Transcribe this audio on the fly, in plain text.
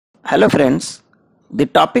Hello friends, the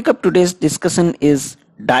topic of today's discussion is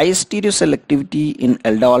diastereoselectivity in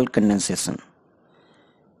aldol condensation.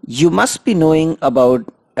 You must be knowing about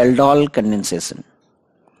aldol condensation.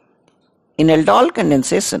 In aldol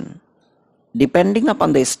condensation, depending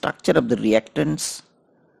upon the structure of the reactants,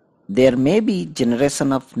 there may be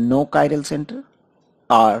generation of no chiral center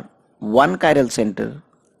or one chiral center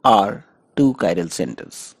or two chiral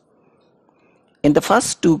centers. In the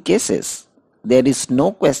first two cases, there is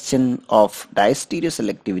no question of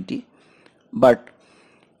diastereoselectivity, but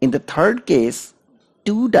in the third case,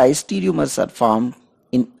 two diastereomers are formed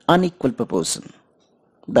in unequal proportion.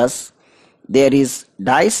 Thus, there is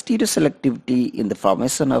diastereoselectivity in the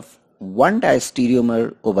formation of one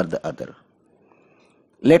diastereomer over the other.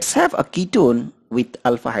 Let's have a ketone with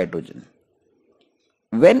alpha hydrogen.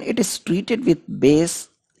 When it is treated with base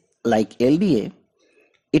like LDA,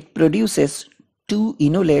 it produces two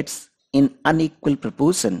enolates in unequal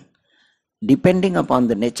proportion depending upon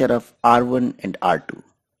the nature of R1 and R2.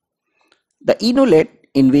 The enolate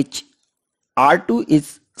in which R2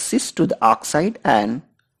 is cis to the oxide ion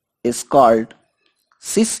is called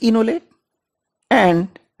cis enolate,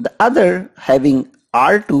 and the other having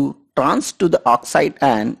R2 trans to the oxide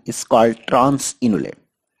ion is called trans enolate.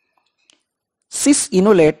 Cis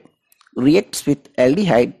enolate reacts with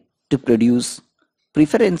aldehyde to produce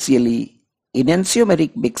preferentially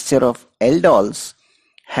enantiomeric mixture of aldols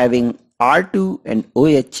having R2 and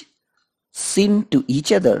OH syn to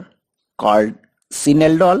each other called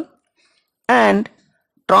synaldol, and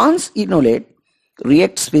trans enolate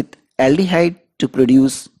reacts with aldehyde to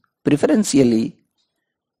produce preferentially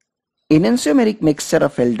enantiomeric mixture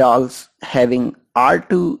of aldols having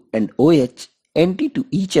R2 and OH anti to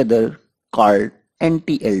each other called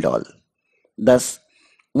anti-aldol. Thus,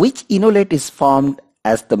 which enolate is formed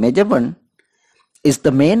as the major one is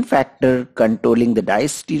the main factor controlling the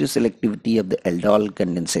diastereoselectivity of the aldol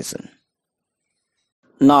condensation.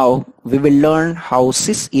 Now we will learn how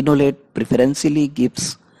cis enolate preferentially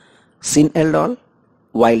gives synaldol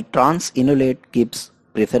while trans enolate gives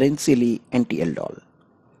preferentially anti-aldol.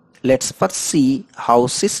 Let's first see how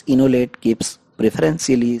cis enolate gives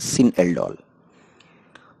preferentially synaldol.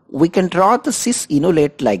 We can draw the cis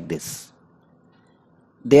enolate like this.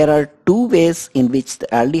 There are two ways in which the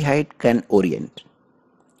aldehyde can orient.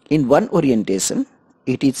 In one orientation,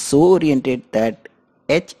 it is so oriented that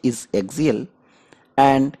H is axial,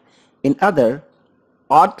 and in other,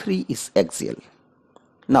 R3 is axial.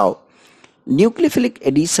 Now, nucleophilic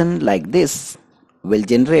addition like this will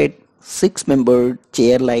generate six-membered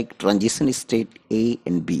chair-like transition state A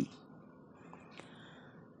and B.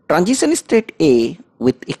 Transition state A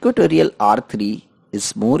with equatorial R3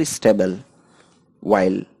 is more stable,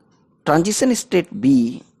 while transition state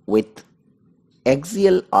B with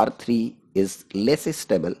axial R3 is less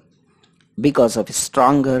stable because of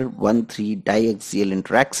stronger 1,3 diaxial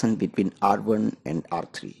interaction between R1 and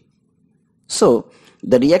R3. So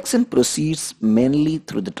the reaction proceeds mainly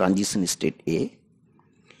through the transition state A.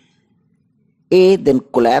 A then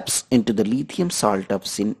collapses into the lithium salt of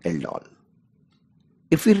synaldol.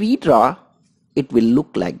 If we redraw, it will look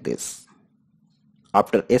like this.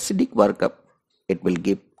 After acidic workup, it will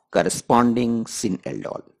give corresponding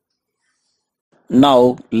synaldol.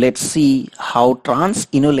 Now let's see how trans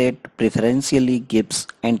enolate preferentially gives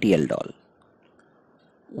anti-aldol.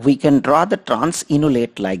 We can draw the trans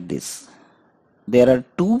enolate like this. There are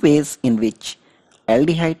two ways in which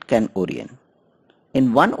aldehyde can orient.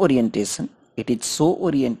 In one orientation, it is so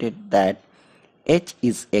oriented that H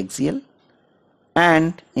is axial,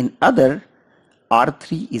 and in other,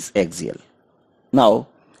 R3 is axial. Now,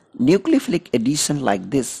 nucleophilic addition like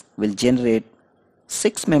this will generate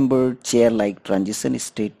six-membered chair-like transition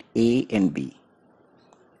state A and B.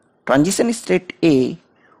 Transition state A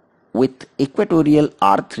with equatorial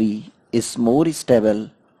R3 is more stable,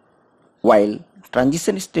 while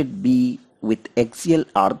transition state B with axial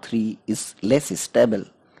R3 is less stable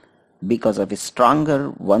because of a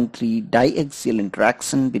stronger 1,3 diaxial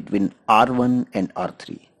interaction between R1 and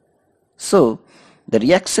R3. So, the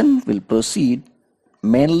reaction will proceed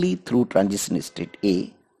mainly through transition state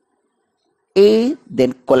A. A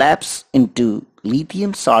then collapses into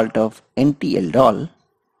lithium salt of anti-aldol,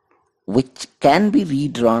 which can be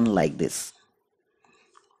redrawn like this.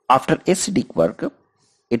 After acidic workup,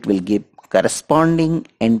 it will give corresponding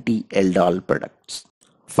anti-aldol products.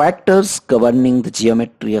 Factors governing the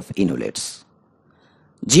geometry of enolates.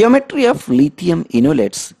 Geometry of lithium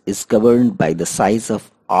enolates is governed by the size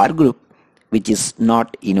of R group, which is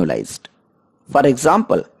not enolized. For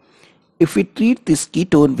example, if we treat this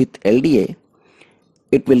ketone with LDA,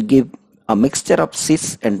 it will give a mixture of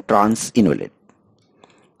cis and trans enolate.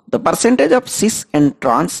 The percentage of cis and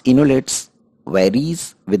trans enolates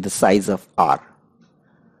varies with the size of R.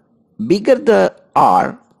 Bigger the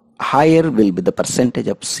R, higher will be the percentage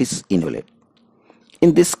of cis enolate.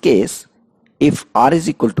 In this case, if R is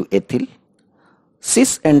equal to ethyl,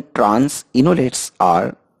 cis and trans enolates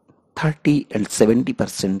are 30 and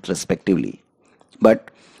 70% respectively.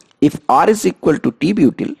 But if R is equal to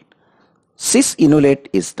T-butyl, cis enolate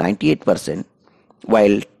is 98%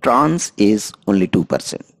 while trans is only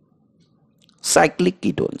 2%. Cyclic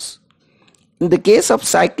ketones. In the case of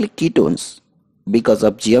cyclic ketones, because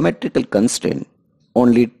of geometrical constraint,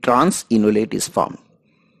 only trans enolate is formed.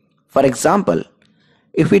 For example,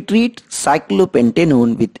 if we treat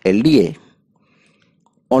cyclopentanone with LDA,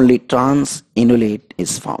 only trans enolate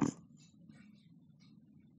is formed.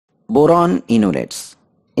 Boron Inundates.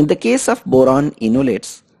 In the case of boron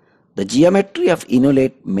enolates, the geometry of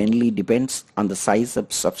enolate mainly depends on the size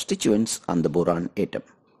of substituents on the boron atom.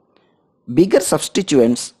 Bigger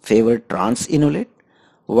substituents favor trans enolate,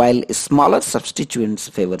 while smaller substituents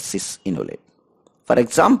favor cis enolate. For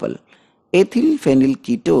example, ethyl phenyl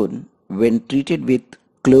ketone, when treated with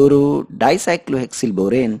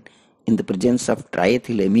chloro-dicyclohexylborane in the presence of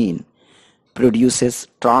triethylamine, produces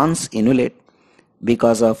trans enolate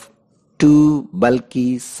because of two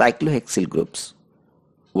bulky cyclohexyl groups,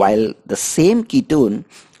 while the same ketone,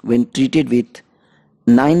 when treated with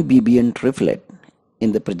 9-BBN triplet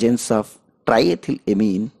in the presence of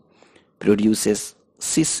triethylamine, produces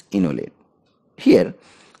cis enolate. Here,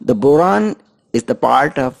 the boron is the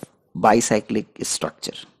part of bicyclic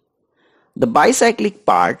structure. The bicyclic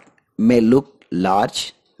part may look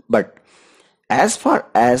large, but as far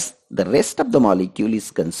as the rest of the molecule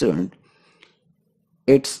is concerned,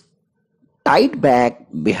 it's tied back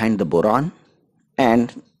behind the boron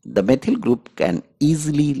and the methyl group can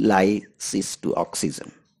easily lie cis to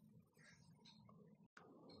oxygen.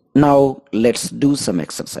 Now let's do some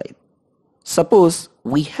exercise. Suppose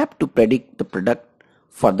we have to predict the product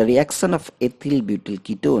for the reaction of ethyl butyl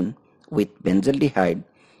ketone with benzaldehyde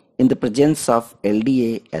in the presence of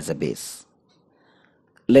LDA as a base.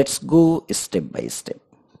 Let's go step by step.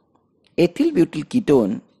 Ethyl butyl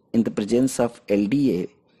ketone in the presence of LDA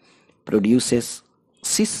produces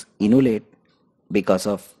cis enolate because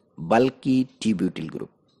of bulky T-butyl group.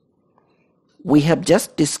 We have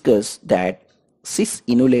just discussed that cis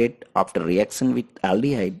enolate after reaction with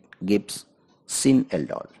aldehyde gives syn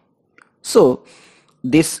aldol. So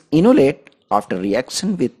this enolate after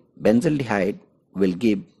reaction with benzaldehyde will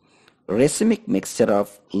give racemic mixture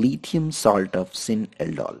of lithium salt of syn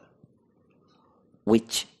aldol,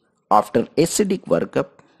 which after acidic workup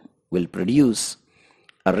will produce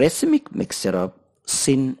a racemic mixture of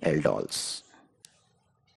syn aldols.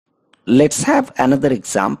 Let's have another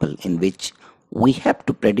example in which we have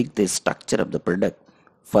to predict the structure of the product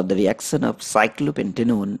for the reaction of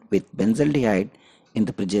cyclopentanone with benzaldehyde in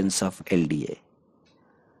the presence of LDA.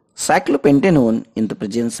 Cyclopentanone in the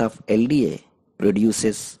presence of LDA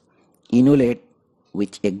produces enolate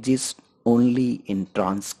which exists only in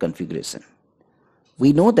trans configuration.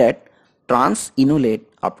 We know that trans enolate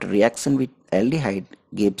after reaction with aldehyde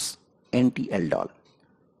gives anti-aldol.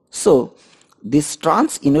 So this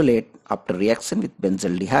trans enolate after reaction with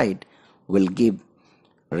benzaldehyde will give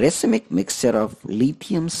racemic mixture of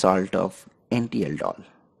lithium salt of anti-aldol,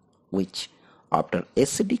 which after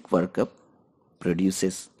acidic workup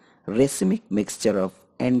produces racemic mixture of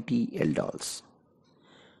anti-aldols.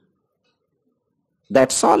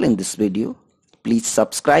 That's all in this video. Please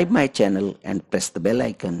subscribe my channel and press the bell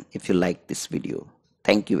icon if you like this video.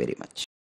 Thank you very much.